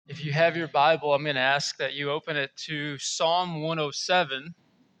If you have your Bible, I'm going to ask that you open it to Psalm 107.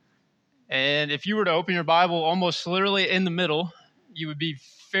 And if you were to open your Bible almost literally in the middle, you would be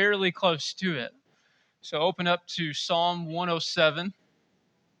fairly close to it. So open up to Psalm 107.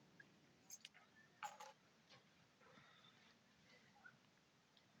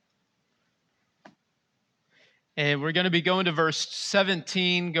 And we're going to be going to verse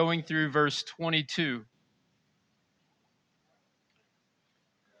 17, going through verse 22.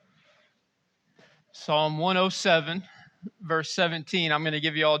 Psalm 107, verse 17. I'm going to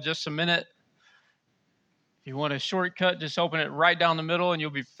give you all just a minute. If you want a shortcut, just open it right down the middle and you'll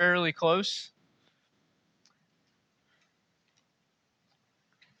be fairly close.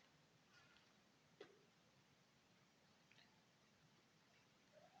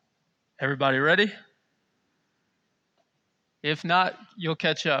 Everybody ready? If not, you'll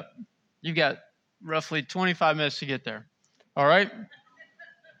catch up. You've got roughly 25 minutes to get there. All right?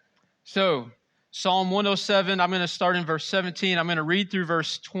 So, Psalm 107, I'm going to start in verse 17. I'm going to read through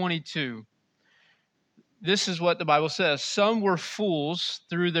verse 22. This is what the Bible says. Some were fools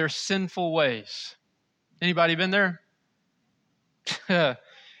through their sinful ways. Anybody been there?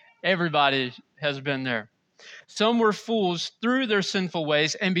 Everybody has been there. Some were fools through their sinful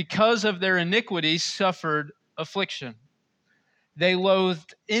ways, and because of their iniquities suffered affliction. They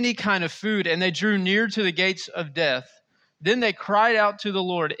loathed any kind of food, and they drew near to the gates of death. Then they cried out to the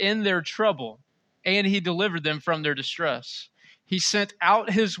Lord in their trouble, and he delivered them from their distress. He sent out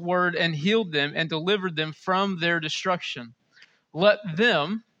his word and healed them and delivered them from their destruction. Let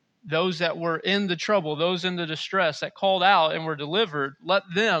them, those that were in the trouble, those in the distress that called out and were delivered, let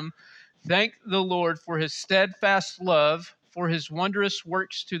them thank the Lord for his steadfast love, for his wondrous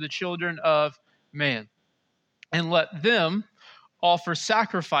works to the children of man. And let them offer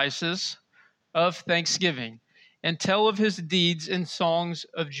sacrifices of thanksgiving and tell of his deeds in songs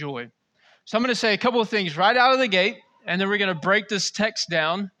of joy. So I'm going to say a couple of things right out of the gate, and then we're going to break this text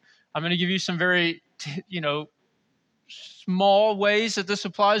down. I'm going to give you some very, small ways that this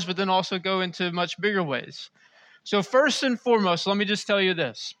applies, but then also go into much bigger ways. So first and foremost, let me just tell you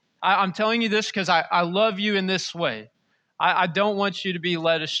this. I'm telling you this because I love you in this way. I don't want you to be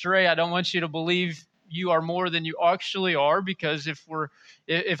led astray. I don't want you to believe you are more than you actually are, because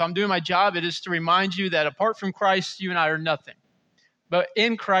if I'm doing my job, it is to remind you that apart from Christ, you and I are nothing. But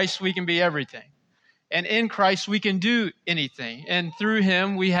in Christ, we can be everything. And in Christ, we can do anything. And through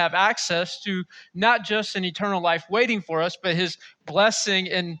him, we have access to not just an eternal life waiting for us, but his blessing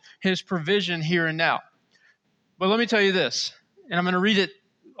and his provision here and now. But let me tell you this, and I'm going to read it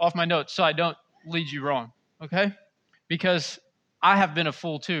off my notes so I don't lead you wrong, okay? Because I have been a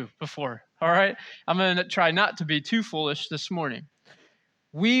fool too before, all right? I'm going to try not to be too foolish this morning.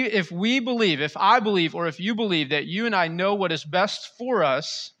 If I believe, or if you believe that you and I know what is best for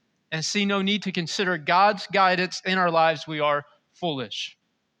us and see no need to consider God's guidance in our lives, we are foolish.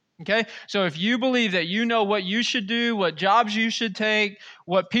 Okay? So if you believe that you know what you should do, what jobs you should take,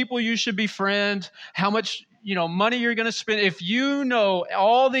 what people you should befriend, how much money you're going to spend, if you know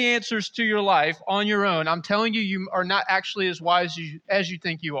all the answers to your life on your own, I'm telling you, you are not actually as wise as you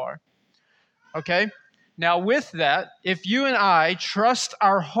think you are. Okay? Now, with that, if you and I trust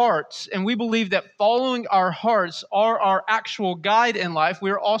our hearts and we believe that following our hearts are our actual guide in life, we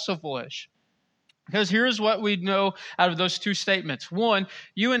are also foolish. Because here's what we know out of those two statements. One,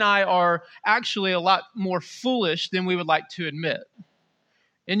 you and I are actually a lot more foolish than we would like to admit.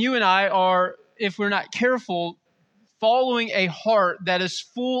 And you and I are, if we're not careful, following a heart that is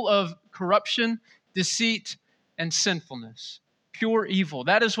full of corruption, deceit, and sinfulness. Pure evil.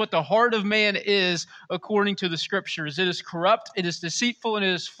 That is what the heart of man is according to the scriptures. It is corrupt, it is deceitful, and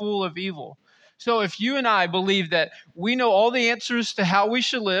it is full of evil. So if you and I believe that we know all the answers to how we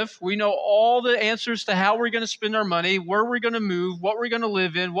should live, we know all the answers to how we're going to spend our money, where we're going to move, what we're going to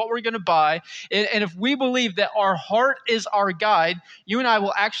live in, what we're going to buy, and if we believe that our heart is our guide, you and I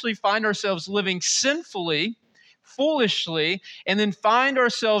will actually find ourselves living sinfully, foolishly, and then find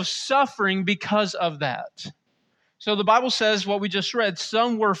ourselves suffering because of that. So the Bible says what we just read,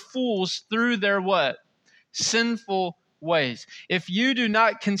 some were fools through their what? Sinful ways. If you do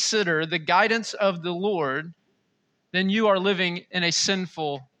not consider the guidance of the Lord, then you are living in a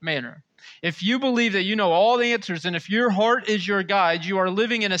sinful manner. If you believe that you know all the answers, and if your heart is your guide, you are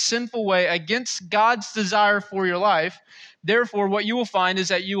living in a sinful way against God's desire for your life. Therefore, what you will find is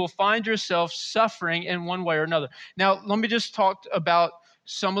that you will find yourself suffering in one way or another. Now, let me just talk about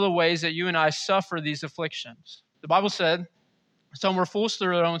some of the ways that you and I suffer these afflictions. The Bible said, some were fools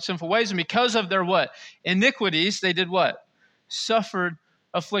through their own sinful ways, and because of their what? Iniquities, they did what? Suffered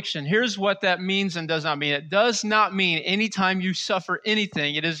affliction. Here's what that means and does not mean. It does not mean anytime you suffer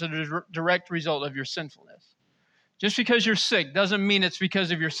anything, it is a direct result of your sinfulness. Just because you're sick doesn't mean it's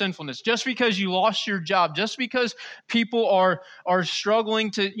because of your sinfulness. Just because you lost your job, just because people are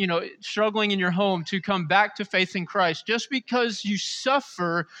struggling in your home to come back to faith in Christ, just because you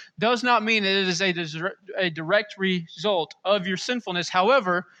suffer does not mean it is a direct result of your sinfulness.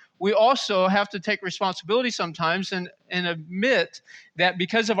 However, we also have to take responsibility sometimes and admit that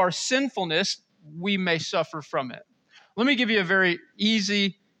because of our sinfulness, we may suffer from it. Let me give you a very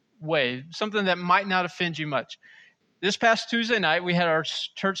easy way, something that might not offend you much. This past Tuesday night, we had our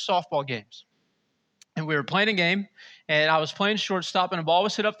church softball games. And we were playing a game, and I was playing shortstop, and a ball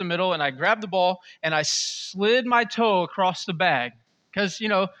was hit up the middle, and I grabbed the ball, and I slid my toe across the bag. Because,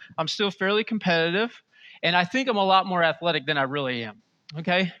 I'm still fairly competitive, and I think I'm a lot more athletic than I really am.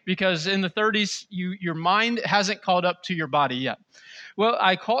 Okay? Because in the 30s, your mind hasn't caught up to your body yet. Well,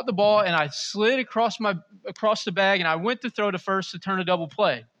 I caught the ball, and I slid across the bag, and I went to throw to first to turn a double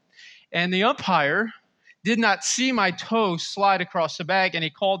play. And the umpire did not see my toe slide across the bag, and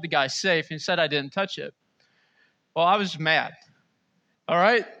he called the guy safe and said I didn't touch it. Well, I was mad. All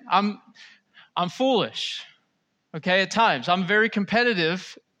right? I'm foolish. Okay, at times. I'm very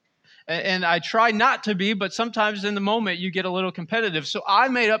competitive, and I try not to be, but sometimes in the moment you get a little competitive. So I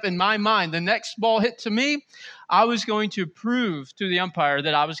made up in my mind the next ball hit to me, I was going to prove to the umpire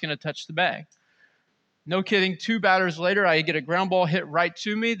that I was going to touch the bag. No kidding, 2 batters later, I get a ground ball hit right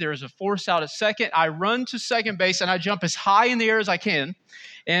to me. There's a force out at second. I run to second base, and I jump as high in the air as I can.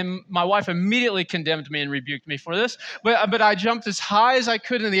 And my wife immediately condemned me and rebuked me for this. But I jumped as high as I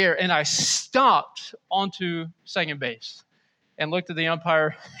could in the air, and I stomped onto second base and looked at the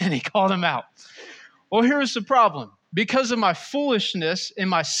umpire, and he called him out. Well, here's the problem. Because of my foolishness and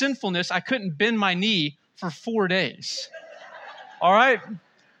my sinfulness, I couldn't bend my knee for 4 days. All right?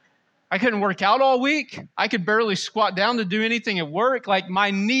 I couldn't work out all week. I could barely squat down to do anything at work. Like, my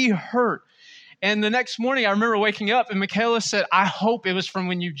knee hurt. And the next morning, I remember waking up, and Michaela said, I hope it was from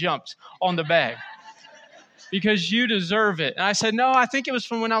when you jumped on the bag because you deserve it. And I said, no, I think it was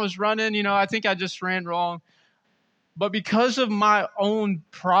from when I was running. I think I just ran wrong. But because of my own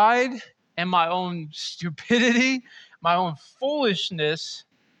pride and my own stupidity, my own foolishness,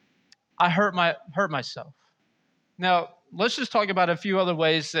 I hurt myself. Now, let's just talk about a few other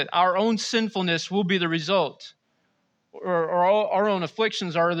ways that our own sinfulness will be the result, or our own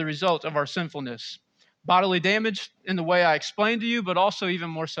afflictions are the result of our sinfulness. Bodily damage in the way I explained to you, but also even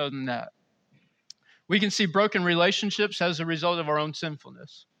more so than that. We can see broken relationships as a result of our own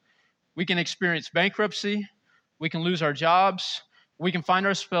sinfulness. We can experience bankruptcy. We can lose our jobs. We can find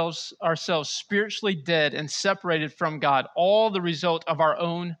ourselves spiritually dead and separated from God, all the result of our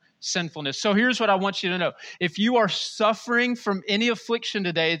own sinfulness. So here's what I want you to know. If you are suffering from any affliction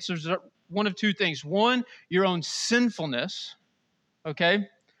today, it's one of two things. One, your own sinfulness, okay?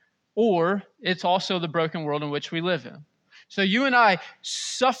 Or it's also the broken world in which we live in. So you and I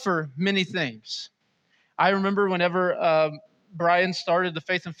suffer many things. I remember whenever Brian started the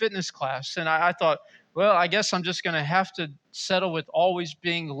faith and fitness class, and I thought, well, I guess I'm just going to have to settle with always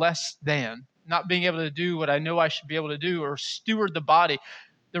being less than, not being able to do what I know I should be able to do or steward the body.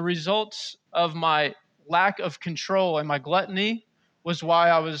 The results of my lack of control and my gluttony was why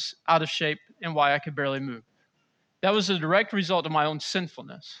I was out of shape and why I could barely move. That was a direct result of my own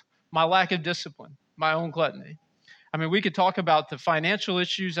sinfulness, my lack of discipline, my own gluttony. I mean, we could talk about the financial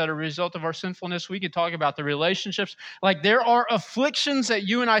issues that are a result of our sinfulness. We could talk about the relationships. Like, there are afflictions that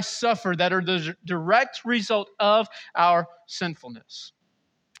you and I suffer that are the direct result of our sinfulness.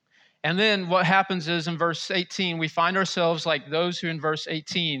 And then what happens is in verse 18, we find ourselves like those who in verse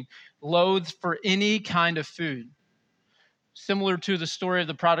 18 loathe for any kind of food. Similar to the story of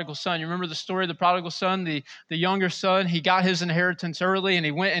the prodigal son. You remember the story of the prodigal son, the younger son? He got his inheritance early, and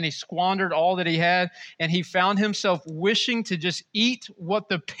he went and he squandered all that he had, and he found himself wishing to just eat what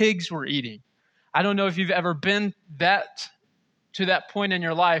the pigs were eating. I don't know if you've ever been to that point in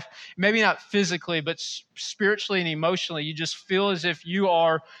your life, maybe not physically, but spiritually and emotionally. You just feel as if you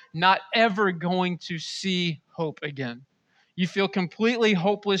are not ever going to see hope again. You feel completely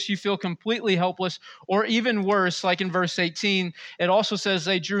hopeless. You feel completely helpless. Or even worse, like in verse 18, it also says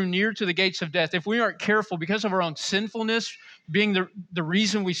they drew near to the gates of death. If we aren't careful, because of our own sinfulness being the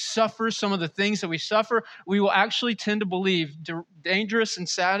reason we suffer, some of the things that we suffer, we will actually tend to believe, dangerous and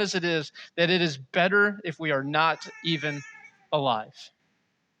sad as it is, that it is better if we are not even alive.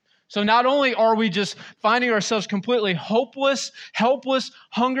 So not only are we just finding ourselves completely hopeless, helpless,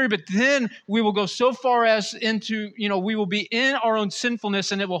 hungry, but then we will go so far as into, we will be in our own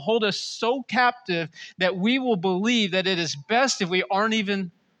sinfulness, and it will hold us so captive that we will believe that it is best if we aren't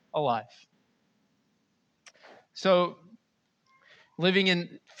even alive. So living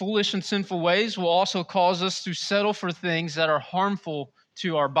in foolish and sinful ways will also cause us to settle for things that are harmful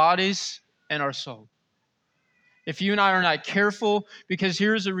to our bodies and our soul. If you and I are not careful, because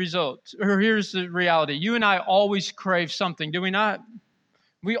here's the result, or here's the reality. You and I always crave something, do we not?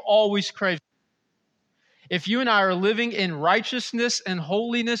 We always crave. If you and I are living in righteousness and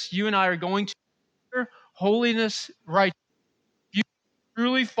holiness, you and I are going to holiness, righteousness. If you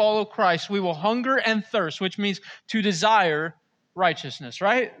truly follow Christ, we will hunger and thirst, which means to desire righteousness,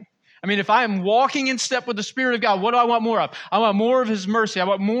 right? I mean, if I am walking in step with the Spirit of God, what do I want more of? I want more of His mercy. I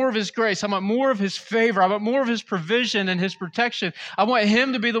want more of His grace. I want more of His favor. I want more of His provision and His protection. I want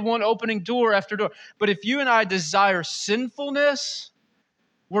Him to be the one opening door after door. But if you and I desire sinfulness,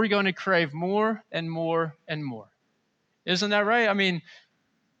 we're going to crave more and more and more. Isn't that right? I mean,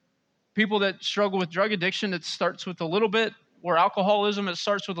 people that struggle with drug addiction, it starts with a little bit, or alcoholism, it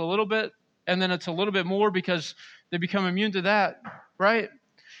starts with a little bit, and then it's a little bit more because they become immune to that, right?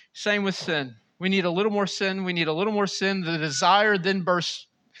 Same with sin. We need a little more sin. We need a little more sin. The desire then bursts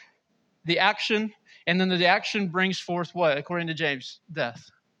the action, and then the action brings forth what? According to James,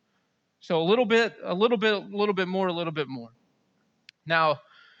 death. So a little bit more, a little bit more. Now,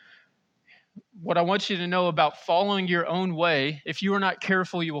 what I want you to know about following your own way, if you are not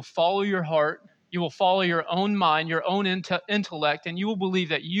careful, you will follow your heart, you will follow your own mind, your own intellect, and you will believe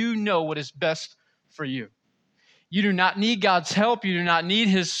that you know what is best for you. You do not need God's help. You do not need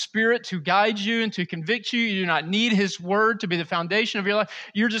His Spirit to guide you and to convict you. You do not need His Word to be the foundation of your life.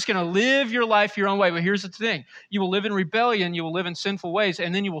 You're just going to live your life your own way. But here's the thing. You will live in rebellion. You will live in sinful ways,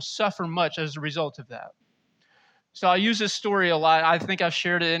 and then you will suffer much as a result of that. So I use this story a lot. I think I've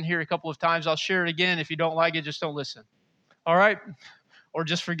shared it in here a couple of times. I'll share it again. If you don't like it, just don't listen. All right? Or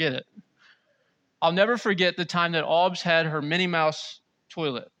just forget it. I'll never forget the time that Aubs had her Minnie Mouse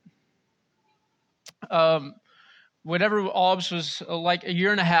toilet. Whenever Aubs was like a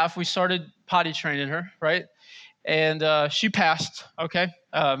year and a half, we started potty training her, right? And she passed, okay?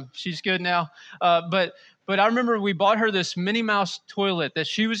 She's good now. But I remember we bought her this Minnie Mouse toilet that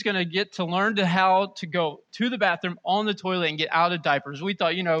she was going to get to learn how to go to the bathroom on the toilet and get out of diapers. We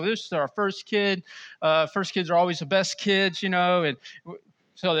thought, this is our first kid. First kids are always the best kids, and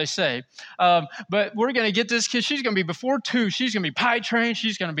so they say. But we're going to get this kid. She's going to be before 2. She's going to be potty trained.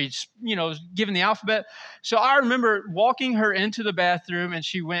 She's going to be, given the alphabet. So I remember walking her into the bathroom, and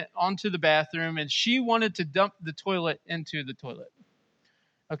she went onto the bathroom, and she wanted to dump the toilet into the toilet.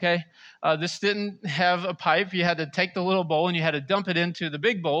 Okay? This didn't have a pipe. You had to take the little bowl, and you had to dump it into the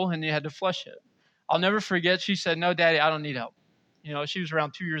big bowl, and you had to flush it. I'll never forget, she said, "No, Daddy, I don't need help." She was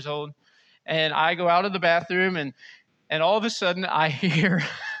around 2 years old. And I go out of the bathroom, and all of a sudden, I hear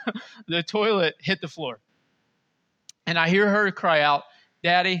the toilet hit the floor. And I hear her cry out,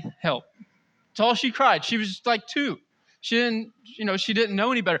 "Daddy, help." That's all she cried. She was like 2. She didn't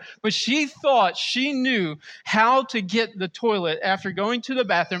know any better. But she thought she knew how to get the toilet after going to the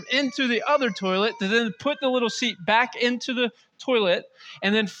bathroom into the other toilet to then put the little seat back into the toilet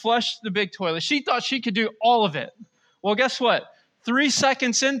and then flush the big toilet. She thought she could do all of it. Well, guess what? 3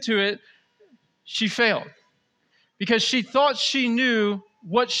 seconds into it, she failed. Because she thought she knew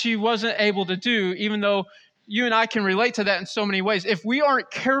what she wasn't able to do, even though you and I can relate to that in so many ways. If we aren't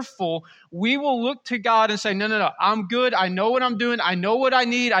careful, we will look to God and say, no, I'm good. I know what I'm doing. I know what I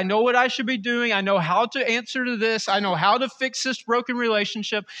need. I know what I should be doing. I know how to answer to this. I know how to fix this broken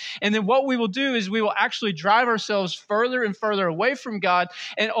relationship. And then what we will do is we will actually drive ourselves further and further away from God,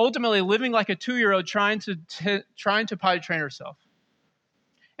 and ultimately living like a 2-year-old trying to potty train herself.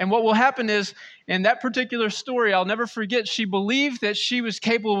 And what will happen is, in that particular story, I'll never forget, she believed that she was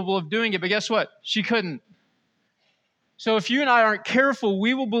capable of doing it, but guess what? She couldn't. So if you and I aren't careful,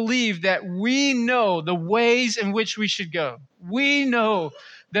 we will believe that we know the ways in which we should go. We know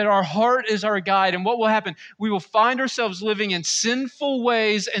that our heart is our guide. And what will happen? We will find ourselves living in sinful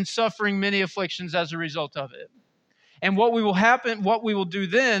ways and suffering many afflictions as a result of it. And what we will do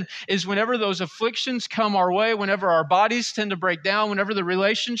then is whenever those afflictions come our way, whenever our bodies tend to break down, whenever the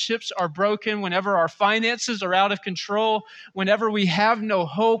relationships are broken, whenever our finances are out of control, whenever we have no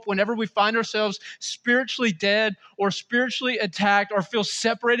hope, whenever we find ourselves spiritually dead or spiritually attacked or feel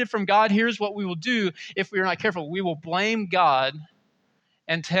separated from God, here's what we will do if we are not careful. We will blame God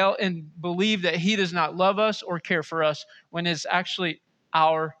and believe that He does not love us or care for us when it's actually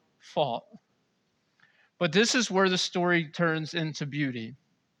our fault. But this is where the story turns into beauty.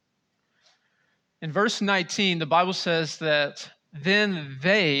 In verse 19, the Bible says that then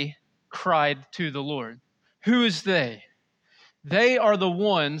they cried to the Lord. Who is they? They are the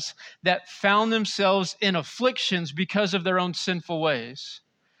ones that found themselves in afflictions because of their own sinful ways.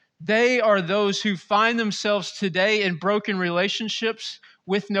 They are those who find themselves today in broken relationships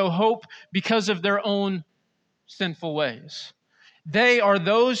with no hope because of their own sinful ways. They are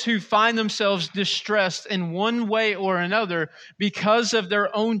those who find themselves distressed in one way or another because of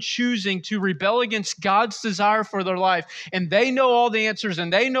their own choosing to rebel against God's desire for their life. And they know all the answers,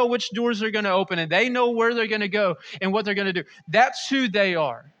 and they know which doors are going to open, and they know where they're going to go and what they're going to do. That's who they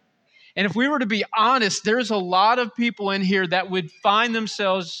are. And if we were to be honest, there's a lot of people in here that would find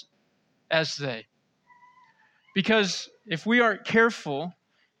themselves as they. Because if we aren't careful,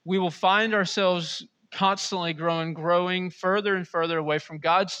 we will find ourselves constantly growing further and further away from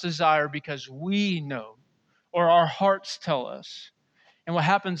God's desire because we know, or our hearts tell us. And what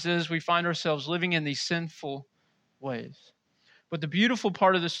happens is we find ourselves living in these sinful ways. But the beautiful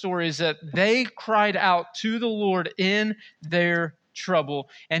part of the story is that they cried out to the Lord in their trouble,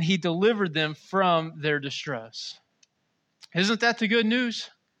 and He delivered them from their distress. Isn't that the good news?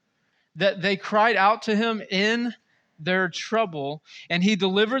 That they cried out to Him in their trouble, and He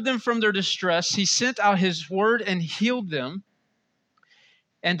delivered them from their distress. He sent out His word and healed them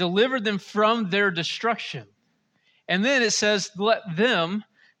and delivered them from their destruction. And then it says, let them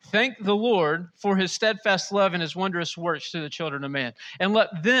thank the Lord for His steadfast love and His wondrous works to the children of man. And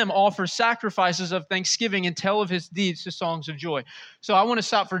let them offer sacrifices of thanksgiving and tell of His deeds to songs of joy. So I want to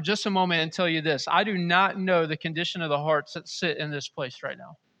stop for just a moment and tell you this. I do not know the condition of the hearts that sit in this place right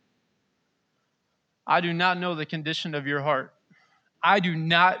now. I do not know the condition of your heart. I do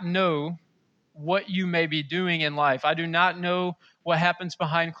not know what you may be doing in life. I do not know what happens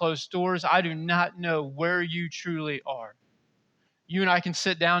behind closed doors. I do not know where you truly are. You and I can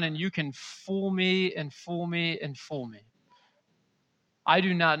sit down and you can fool me and fool me and fool me. I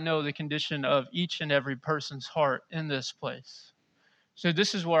do not know the condition of each and every person's heart in this place. So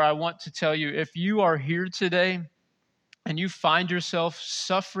this is where I want to tell you, if you are here today and you find yourself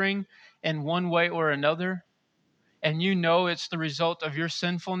suffering in one way or another, and you know it's the result of your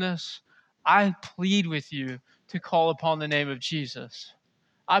sinfulness, I plead with you to call upon the name of Jesus.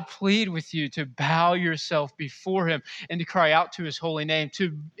 I plead with you to bow yourself before Him and to cry out to His holy name,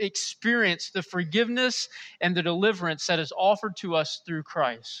 to experience the forgiveness and the deliverance that is offered to us through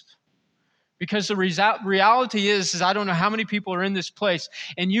Christ. Because the reality is I don't know how many people are in this place,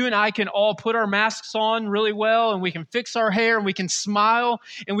 and you and I can all put our masks on really well, and we can fix our hair, and we can smile,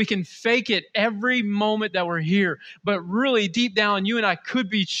 and we can fake it every moment that we're here. But really, deep down, you and I could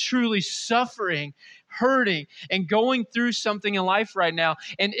be truly suffering, hurting, and going through something in life right now,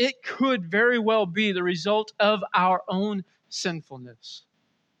 and it could very well be the result of our own sinfulness.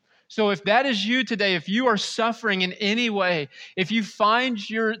 So if that is you today, if you are suffering in any way, if you find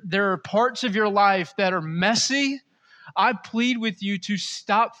there are parts of your life that are messy, I plead with you to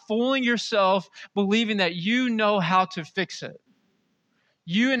stop fooling yourself, believing that you know how to fix it.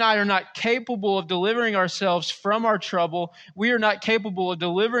 You and I are not capable of delivering ourselves from our trouble. We are not capable of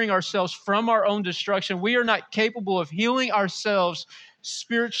delivering ourselves from our own destruction. We are not capable of healing ourselves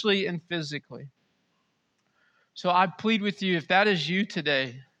spiritually and physically. So I plead with you, if that is you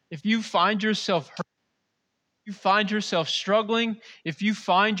today, if you find yourself hurt, if you find yourself struggling, if you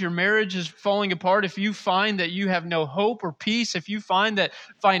find your marriage is falling apart, if you find that you have no hope or peace, if you find that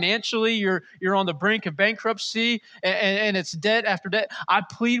financially you're on the brink of bankruptcy and it's debt after debt, I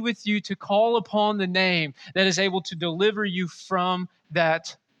plead with you to call upon the name that is able to deliver you from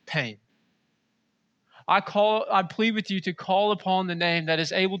that pain. I plead with you to call upon the name that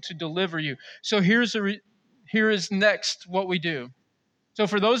is able to deliver you. So here is next what we do. So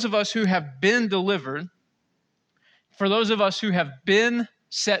for those of us who have been delivered, for those of us who have been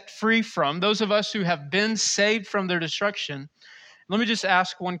set free from, those of us who have been saved from their destruction, let me just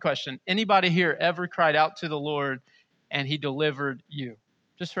ask one question. Anybody here ever cried out to the Lord and He delivered you?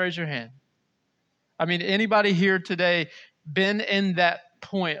 Just raise your hand. I mean, anybody here today been in that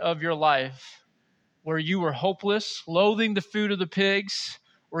point of your life where you were hopeless, loathing the food of the pigs,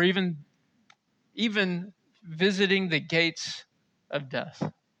 or even visiting the gates of death?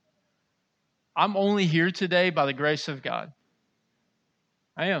 I'm only here today by the grace of God.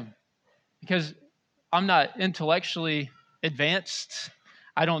 I am. Because I'm not intellectually advanced.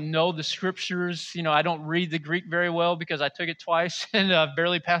 I don't know the scriptures. I don't read the Greek very well because I took it twice and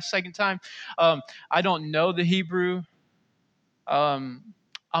barely passed second time. I don't know the Hebrew. I'm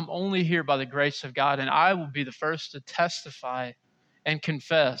only here by the grace of God, and I will be the first to testify and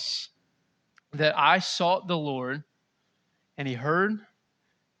confess that I sought the Lord, and He heard,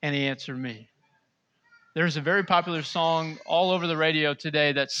 and He answered me. There's a very popular song all over the radio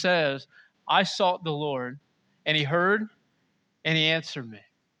today that says, I sought the Lord, and he heard, and he answered me.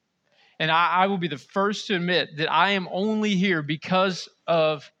 And I will be the first to admit that I am only here because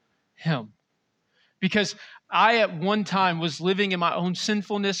of him. Because I, at one time, was living in my own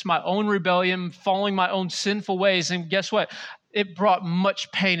sinfulness, my own rebellion, following my own sinful ways. And guess what? It brought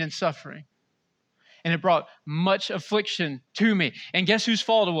much pain and suffering. And it brought much affliction to me. And guess whose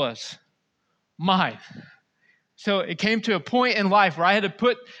fault it was? Mine. So it came to a point in life where I had to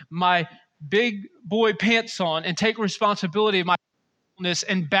put my big boy pants on and take responsibility of my sinfulness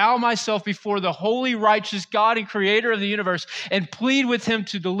and bow myself before the holy, righteous God and creator of the universe and plead with him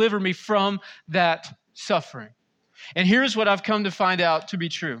to deliver me from that suffering. And here's what I've come to find out to be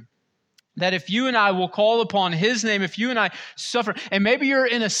true. That if you and I will call upon his name, if you and I suffer, and maybe you're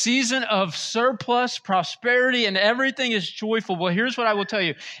in a season of surplus, prosperity, and everything is joyful, well, here's what I will tell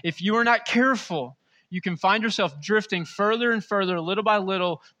you. If you are not careful, you can find yourself drifting further and further, little by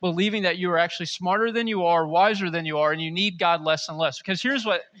little, believing that you are actually smarter than you are, wiser than you are, and you need God less and less. Because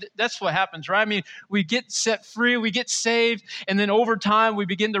that's what happens, right? I mean, we get set free, we get saved, and then over time we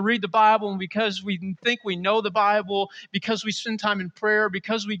begin to read the Bible, and because we think we know the Bible, because we spend time in prayer,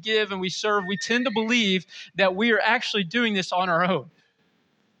 because we give and we serve, we tend to believe that we are actually doing this on our own.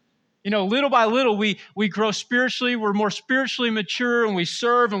 You know, little by little, we grow spiritually, we're more spiritually mature, and we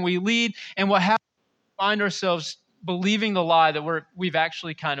serve and we lead, and what happens? Find ourselves believing the lie that we've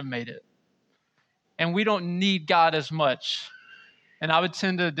actually kind of made it. And we don't need God as much. And I would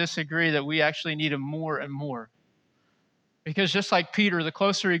tend to disagree that we actually need him more and more. Because just like Peter, the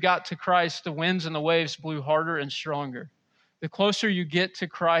closer he got to Christ, the winds and the waves blew harder and stronger. The closer you get to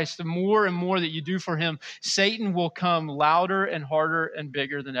Christ, the more and more that you do for him, Satan will come louder and harder and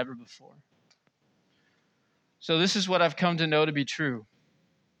bigger than ever before. So this is what I've come to know to be true.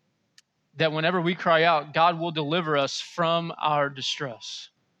 That whenever we cry out, God will deliver us from our distress.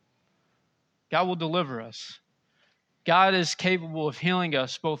 God will deliver us. God is capable of healing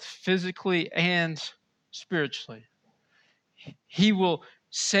us both physically and spiritually. He will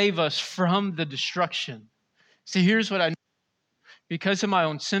save us from the destruction. See, here's what I know. Because of my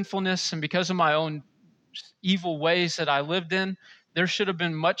own sinfulness and because of my own evil ways that I lived in, there should have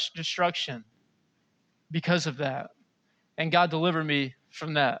been much destruction because of that. And God delivered me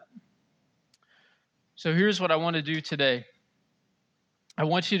from that. So here's what I want to do today. I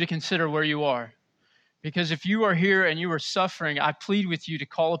want you to consider where you are. Because if you are here and you are suffering, I plead with you to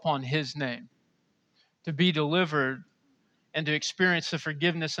call upon his name, to be delivered and to experience the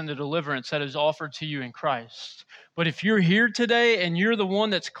forgiveness and the deliverance that is offered to you in Christ. But if you're here today and you're the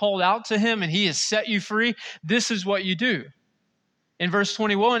one that's called out to him and he has set you free, this is what you do. In verse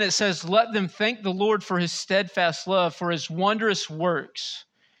 21, it says, let them thank the Lord for his steadfast love, for his wondrous works.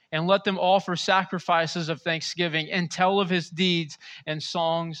 And let them offer sacrifices of thanksgiving and tell of his deeds and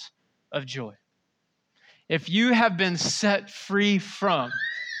songs of joy. If you have been set free from,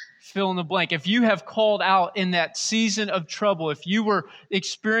 fill in the blank, if you have called out in that season of trouble, if you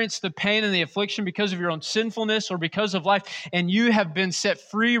experienced the pain and the affliction because of your own sinfulness or because of life, and you have been set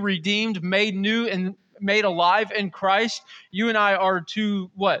free, redeemed, made new, and made alive in Christ, you and I are to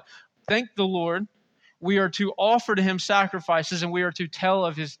what? Thank the Lord. We are to offer to him sacrifices, and we are to tell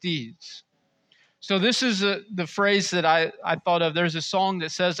of his deeds. So this is the phrase that I thought of. There's a song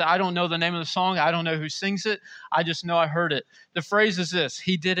that says, I don't know the name of the song. I don't know who sings it. I just know I heard it. The phrase is this: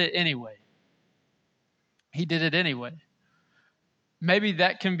 he did it anyway. He did it anyway. Maybe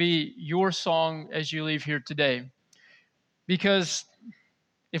that can be your song as you leave here today. Because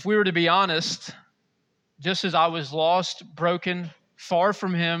if we were to be honest, just as I was lost, broken, far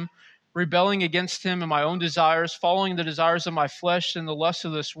from him, rebelling against him and my own desires, following the desires of my flesh and the lusts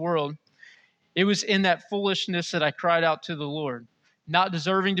of this world, it was in that foolishness that I cried out to the Lord, not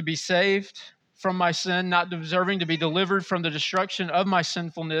deserving to be saved from my sin, not deserving to be delivered from the destruction of my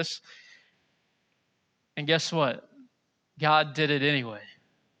sinfulness. And guess what? God did it anyway.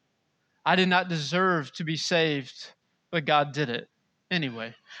 I did not deserve to be saved, but God did it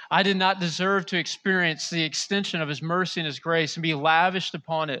anyway. I did not deserve to experience the extension of his mercy and his grace and be lavished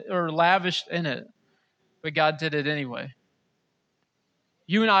upon it or lavished in it, but God did it anyway.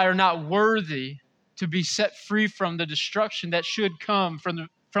 You and I are not worthy to be set free from the destruction that should come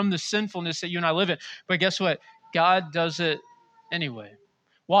from the sinfulness that you and I live in. But guess what? God does it anyway.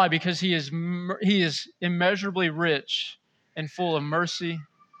 Why? Because he is immeasurably rich and full of mercy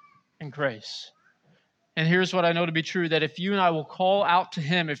and grace. And here's what I know to be true, that if you and I will call out to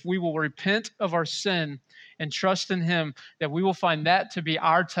him, if we will repent of our sin and trust in him, that we will find that to be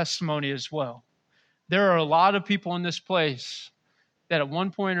our testimony as well. There are a lot of people in this place that at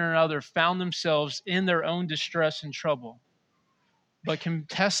one point or another found themselves in their own distress and trouble, but can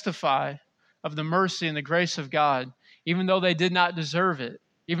testify of the mercy and the grace of God, even though they did not deserve it,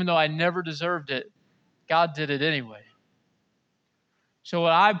 even though I never deserved it, God did it anyway. So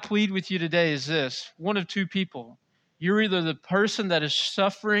what I plead with you today is this: one of two people. You're either the person that is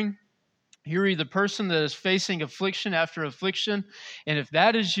suffering, you're either the person that is facing affliction after affliction, and if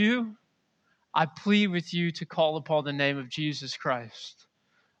that is you, I plead with you to call upon the name of Jesus Christ.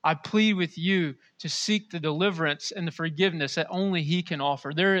 I plead with you to seek the deliverance and the forgiveness that only He can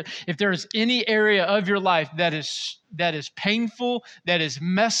offer. If there is any area of your life that is painful, that is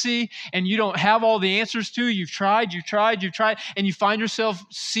messy, and you don't have all the answers to, you've tried, and you find yourself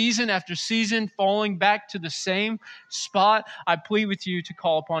season after season falling back to the same spot, I plead with you to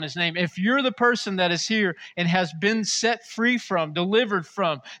call upon His name. If you're the person that is here and has been set free from, delivered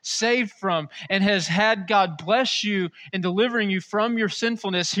from, saved from, and has had God bless you in delivering you from your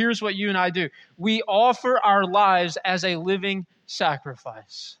sinfulness, here's what you and I do. We offer our lives as a living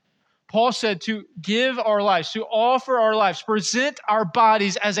sacrifice. Paul said to give our lives, to offer our lives, present our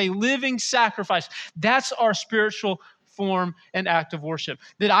bodies as a living sacrifice. That's our spiritual form and act of worship.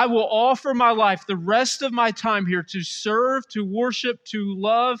 That I will offer my life, the rest of my time here, to serve, to worship, to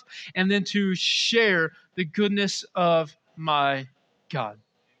love, and then to share the goodness of my God.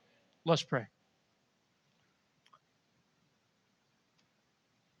 Let's pray.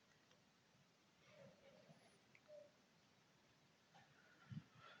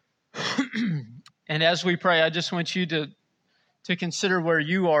 And as we pray, I just want you to consider where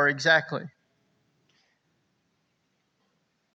you are exactly.